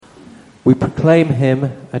We proclaim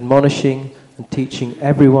him, admonishing and teaching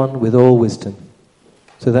everyone with all wisdom,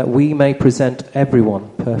 so that we may present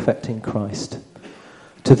everyone perfect in Christ.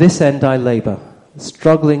 To this end I labour,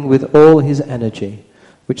 struggling with all his energy,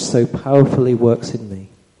 which so powerfully works in me.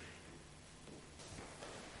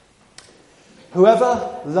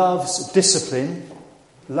 Whoever loves discipline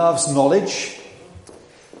loves knowledge,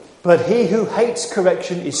 but he who hates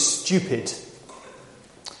correction is stupid.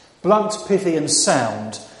 Blunt, pithy and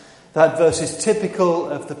sound. That verse is typical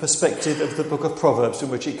of the perspective of the book of Proverbs in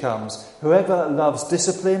which it comes. Whoever loves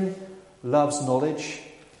discipline loves knowledge.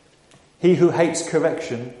 He who hates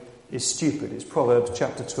correction is stupid. It's Proverbs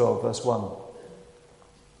chapter 12, verse 1.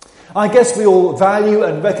 I guess we all value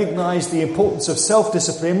and recognise the importance of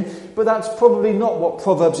self-discipline, but that's probably not what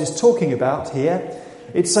Proverbs is talking about here.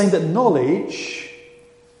 It's saying that knowledge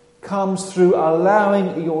comes through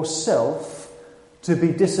allowing yourself to be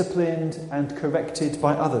disciplined and corrected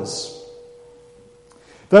by others.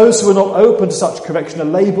 Those who are not open to such correction are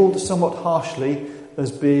labelled somewhat harshly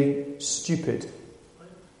as being stupid.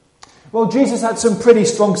 Well, Jesus had some pretty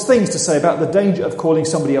strong things to say about the danger of calling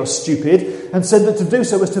somebody else stupid, and said that to do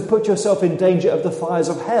so was to put yourself in danger of the fires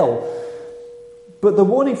of hell. But the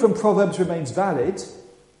warning from Proverbs remains valid,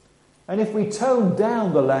 and if we tone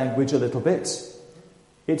down the language a little bit,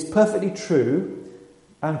 it's perfectly true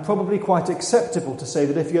and probably quite acceptable to say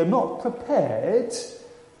that if you're not prepared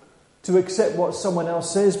to accept what someone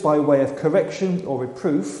else says by way of correction or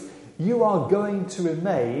reproof, you are going to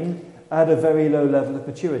remain at a very low level of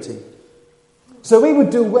maturity. So we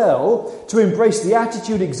would do well to embrace the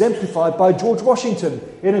attitude exemplified by George Washington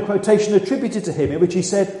in a quotation attributed to him in which he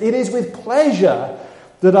said, "It is with pleasure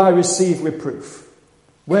that I receive reproof,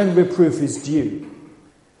 when reproof is due,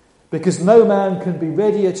 because no man can be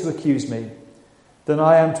readier to accuse me than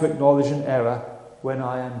I am to acknowledge an error when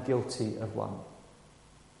I am guilty of one."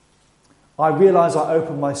 I realise I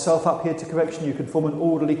open myself up here to correction. You can form an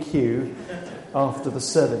orderly queue after the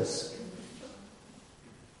service.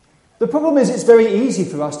 The problem is it's very easy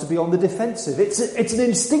for us to be on the defensive. It's an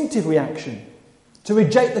instinctive reaction to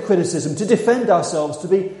reject the criticism, to defend ourselves, to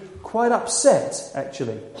be quite upset,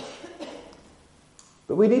 actually.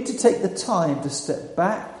 But we need to take the time to step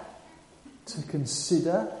back, to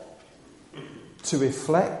consider, to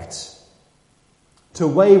reflect, to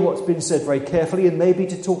weigh what's been said very carefully, and maybe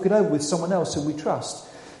to talk it over with someone else whom we trust.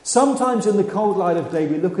 Sometimes in the cold light of day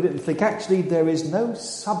we look at it and think, actually, there is no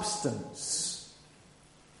substance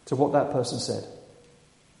to what that person said,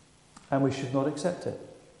 and we should not accept it.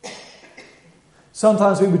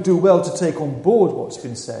 Sometimes we would do well to take on board what's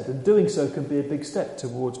been said, and doing so can be a big step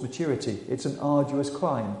towards maturity. It's an arduous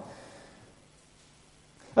climb.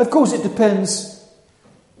 Of course, it depends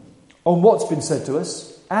on what's been said to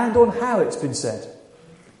us and on how it's been said.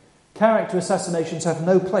 Character assassinations have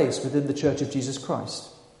no place within the Church of Jesus Christ.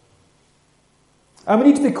 And we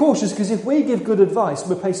need to be cautious, because if we give good advice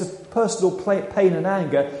from a place of personal pain and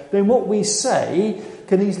anger, then what we say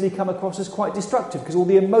can easily come across as quite destructive, because all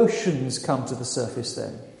the emotions come to the surface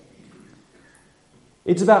then.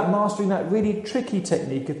 It's about mastering that really tricky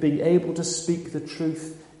technique of being able to speak the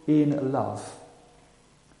truth in love.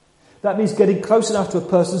 That means getting close enough to a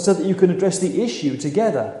person so that you can address the issue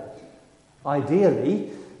together.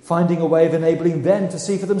 Ideally, finding a way of enabling them to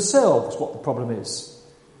see for themselves what the problem is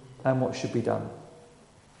and what should be done.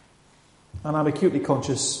 And I'm acutely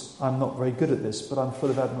conscious I'm not very good at this, but I'm full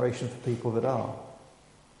of admiration for people that are.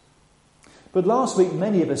 But last week,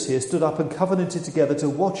 many of us here stood up and covenanted together to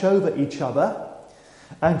watch over each other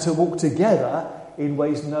and to walk together in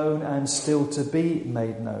ways known and still to be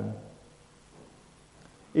made known.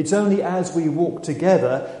 It's only as we walk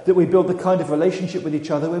together that we build the kind of relationship with each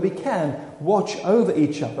other where we can watch over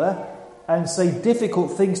each other and say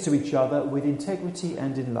difficult things to each other with integrity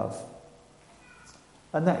and in love.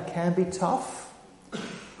 And that can be tough,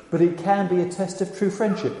 but it can be a test of true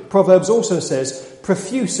friendship. Proverbs also says,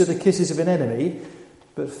 "Profuse are the kisses of an enemy,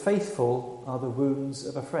 but faithful are the wounds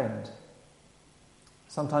of a friend."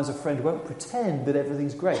 Sometimes a friend won't pretend that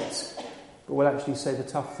everything's great, but will actually say the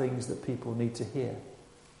tough things that people need to hear.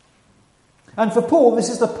 And for Paul, this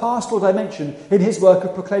is the pastoral dimension in his work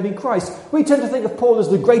of proclaiming Christ. We tend to think of Paul as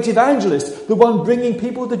the great evangelist, the one bringing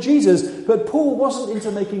people to Jesus. But Paul wasn't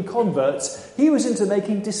into making converts. He was into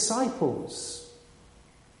making disciples.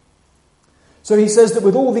 So he says that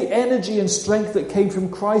with all the energy and strength that came from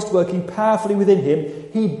Christ working powerfully within him,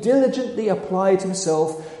 he diligently applied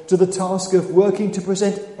himself to the task of working to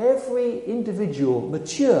present every individual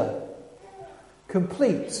mature,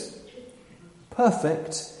 complete,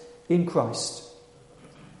 perfect in Christ.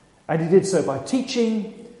 And he did so by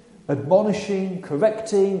teaching, admonishing,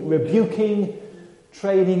 correcting, rebuking,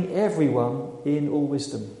 training everyone in all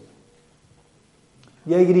wisdom.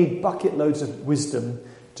 Yeah, you need bucket loads of wisdom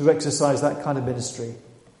to exercise that kind of ministry.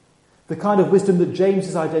 The kind of wisdom that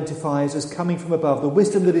James identifies as coming from above. The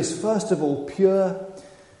wisdom that is first of all pure,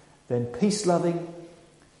 then peace-loving,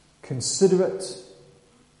 considerate,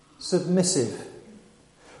 submissive,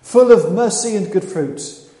 full of mercy and good fruit,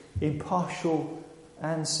 impartial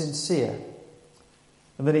and sincere.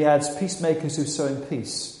 And then he adds, peacemakers who sow in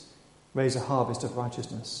peace raise a harvest of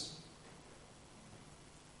righteousness.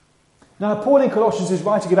 Now, Paul in Colossians is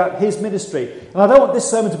writing about his ministry. And I don't want this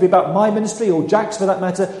sermon to be about my ministry or Jack's for that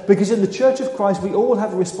matter, because in the Church of Christ we all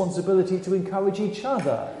have a responsibility to encourage each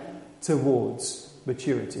other towards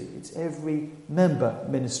maturity. It's every member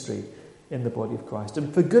ministry in the body of Christ.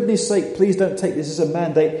 And for goodness sake, please don't take this as a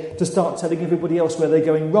mandate to start telling everybody else where they're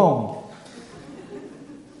going wrong.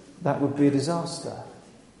 That would be a disaster.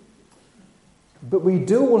 But we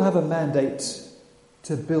do all have a mandate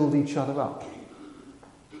to build each other up,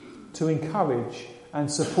 to encourage and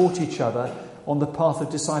support each other on the path of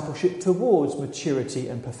discipleship towards maturity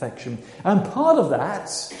and perfection. And part of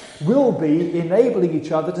that will be enabling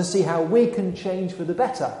each other to see how we can change for the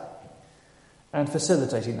better and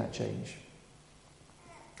facilitating that change.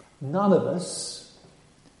 None of us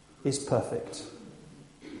is perfect.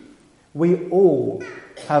 We all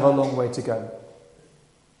have a long way to go.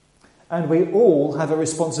 And we all have a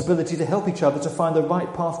responsibility to help each other to find the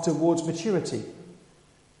right path towards maturity.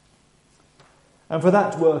 And for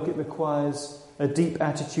that work, it requires a deep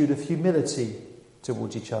attitude of humility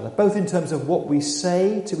towards each other, both in terms of what we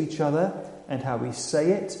say to each other and how we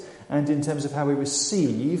say it, and in terms of how we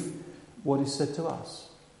receive what is said to us.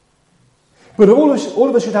 But all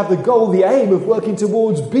of us should have the goal, the aim of working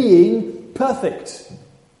towards being perfect,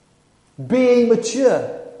 being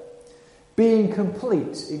mature, being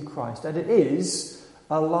complete in Christ. And it is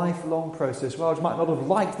a lifelong process. Raj might not have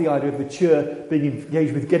liked the idea of mature being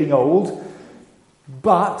engaged with getting old,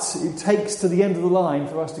 but it takes to the end of the line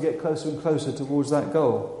for us to get closer and closer towards that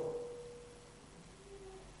goal.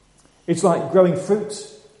 It's like growing fruit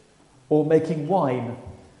or making wine.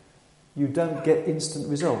 You don't get instant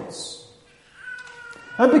results.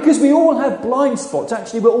 And because we all have blind spots,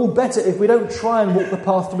 actually we're all better if we don't try and walk the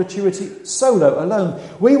path to maturity solo, alone.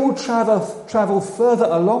 We will travel further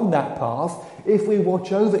along that path if we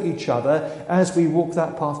watch over each other as we walk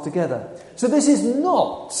that path together. So this is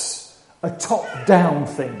not a top-down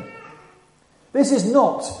thing. This is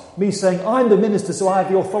not me saying, I'm the minister, so I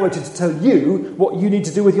have the authority to tell you what you need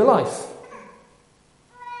to do with your life.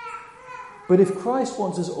 But if Christ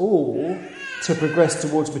wants us all to progress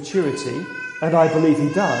towards maturity, and I believe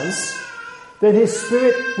he does, then his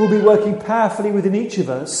Spirit will be working powerfully within each of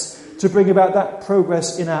us to bring about that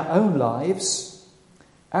progress in our own lives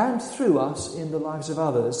and through us in the lives of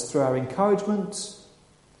others, through our encouragement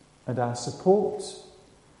and our support,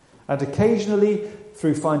 and occasionally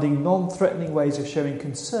through finding non-threatening ways of sharing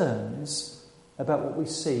concerns about what we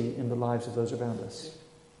see in the lives of those around us.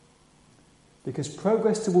 Because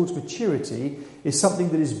progress towards maturity is something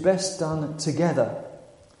that is best done together.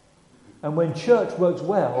 And when church works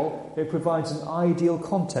well, it provides an ideal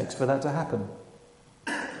context for that to happen.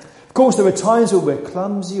 Of course, there are times when we're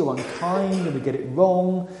clumsy or unkind and we get it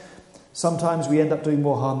wrong. Sometimes we end up doing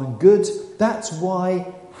more harm than good. That's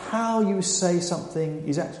why how you say something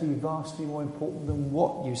is actually vastly more important than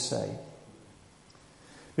what you say.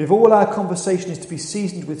 If all our conversation is to be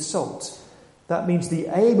seasoned with salt, that means the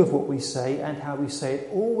aim of what we say and how we say it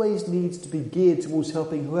always needs to be geared towards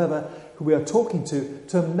helping who we are talking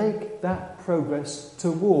to make that progress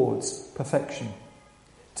towards perfection.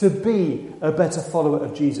 To be a better follower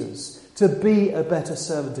of Jesus. To be a better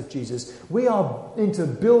servant of Jesus. We are into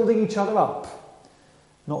building each other up,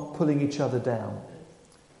 not pulling each other down.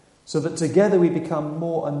 So that together we become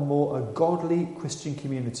more and more a godly Christian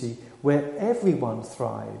community where everyone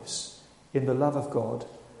thrives in the love of God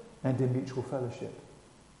and in mutual fellowship.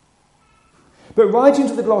 But writing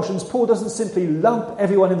to the Colossians, Paul doesn't simply lump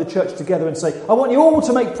everyone in the church together and say, I want you all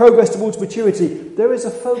to make progress towards maturity. There is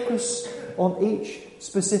a focus on each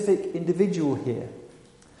specific individual here.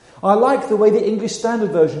 I like the way the English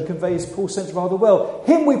Standard Version conveys Paul's sense rather well.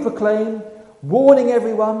 Him we proclaim, warning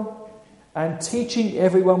everyone and teaching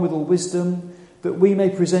everyone with all wisdom, that we may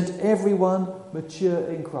present everyone mature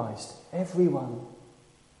in Christ. Everyone.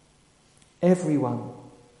 Everyone.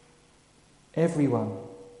 Everyone.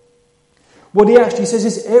 What he actually says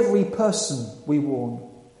is every person we warn,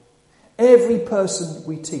 every person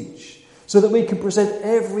we teach, so that we can present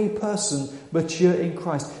every person mature in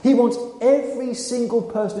Christ. He wants every single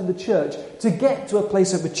person in the church to get to a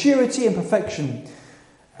place of maturity and perfection.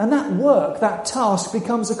 And that work, that task,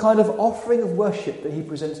 becomes a kind of offering of worship that he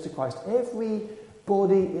presents to Christ.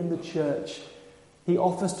 Everybody in the church he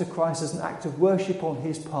offers to Christ as an act of worship on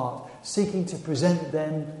his part, seeking to present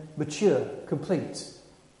them mature, complete,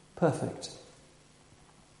 perfect.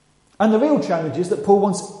 And the real challenge is that Paul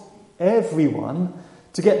wants everyone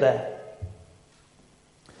to get there.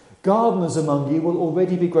 Gardeners among you will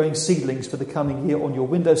already be growing seedlings for the coming year on your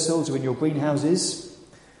windowsills or in your greenhouses.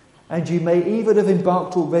 And you may even have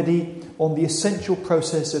embarked already on the essential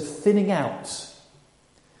process of thinning out,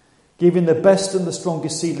 giving the best and the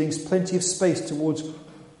strongest seedlings plenty of space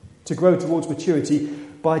to grow towards maturity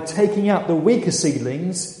by taking out the weaker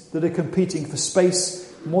seedlings that are competing for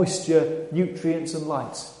space, moisture, nutrients and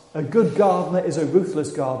light. A good gardener is a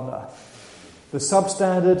ruthless gardener. The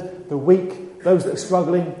substandard, the weak, those that are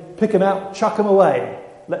struggling, pick them out, chuck them away.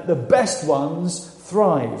 Let the best ones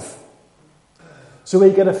thrive. So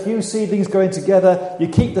we get a few seedlings growing together, you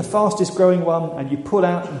keep the fastest growing one and you pull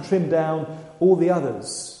out and trim down all the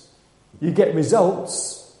others. You get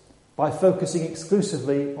results by focusing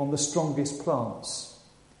exclusively on the strongest plants.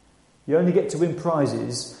 You only get to win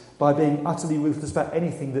prizes by being utterly ruthless about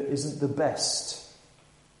anything that isn't the best.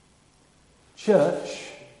 Church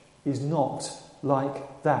is not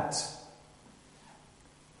like that.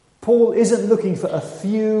 Paul isn't looking for a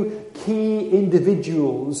few key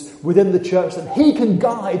individuals within the church that he can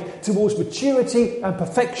guide towards maturity and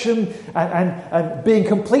perfection and being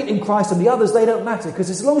complete in Christ, and the others, they don't matter,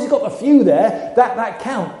 because as long as you've got a few there, that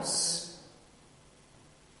counts.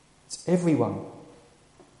 It's everyone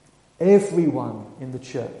in the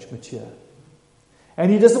church mature.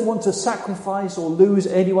 And he doesn't want to sacrifice or lose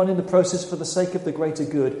anyone in the process for the sake of the greater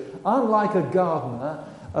good. Unlike a gardener,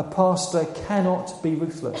 a pastor cannot be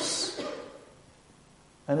ruthless.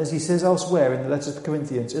 And as he says elsewhere in the letter to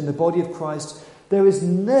Corinthians, in the body of Christ, there is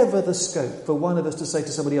never the scope for one of us to say to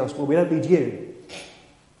somebody else, well, we don't need you.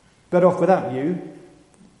 Better off without you.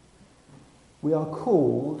 We are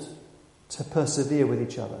called to persevere with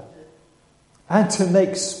each other and to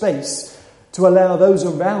make space to allow those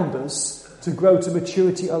around us to grow to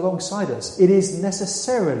maturity alongside us. It is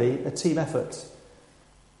necessarily a team effort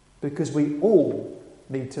because we all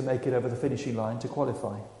need to make it over the finishing line to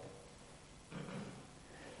qualify.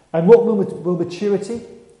 And what will maturity,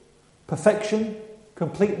 perfection,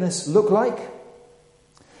 completeness look like?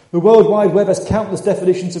 The World Wide Web has countless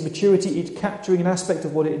definitions of maturity, each capturing an aspect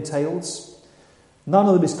of what it entails. None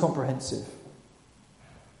of them is comprehensive.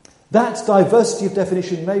 That diversity of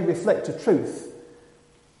definition may reflect a truth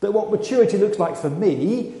that what maturity looks like for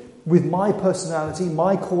me, with my personality,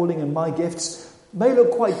 my calling and my gifts, may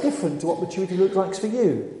look quite different to what maturity looks like for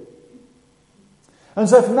you. And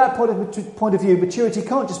so from that point of view, maturity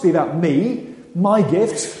can't just be about me, my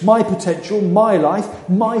gifts, my potential, my life,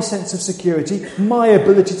 my sense of security, my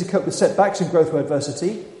ability to cope with setbacks and growth through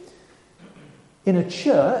adversity. In a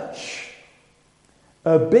church,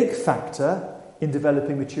 a big factor in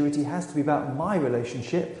developing maturity has to be about my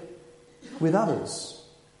relationship with others,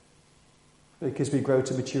 because we grow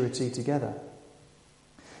to maturity together.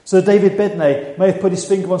 So David Bedney may have put his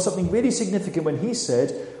finger on something really significant when he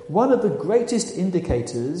said, one of the greatest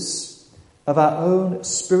indicators of our own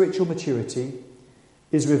spiritual maturity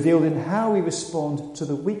is revealed in how we respond to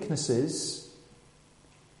the weaknesses,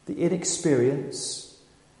 the inexperience,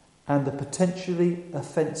 and the potentially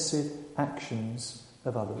offensive actions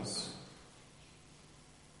of others.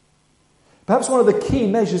 Perhaps one of the key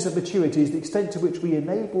measures of maturity is the extent to which we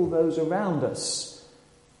enable those around us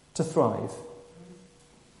to thrive.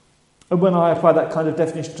 And when I apply that kind of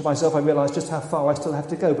definition to myself, I realise just how far I still have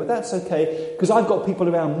to go. But that's okay, because I've got people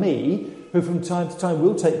around me who from time to time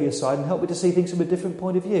will take me aside and help me to see things from a different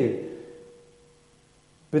point of view.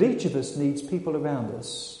 But each of us needs people around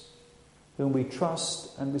us whom we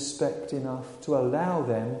trust and respect enough to allow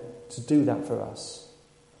them to do that for us.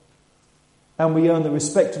 And we earn the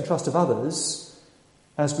respect and trust of others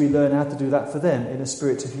as we learn how to do that for them in a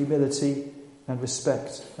spirit of humility and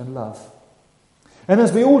respect and love. And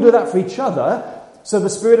as we all do that for each other, so the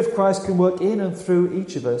Spirit of Christ can work in and through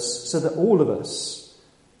each of us, so that all of us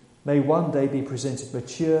may one day be presented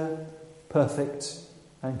mature, perfect,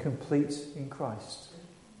 and complete in Christ.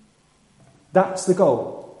 That's the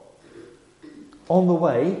goal. On the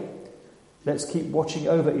way, let's keep watching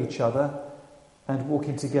over each other and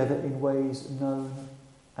walking together in ways known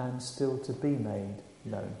and still to be made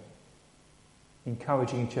known.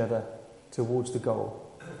 Encouraging each other towards the goal.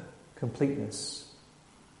 Completeness,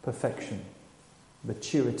 perfection,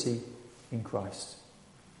 maturity in Christ,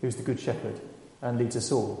 who's the Good Shepherd and leads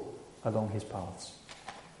us all along his paths.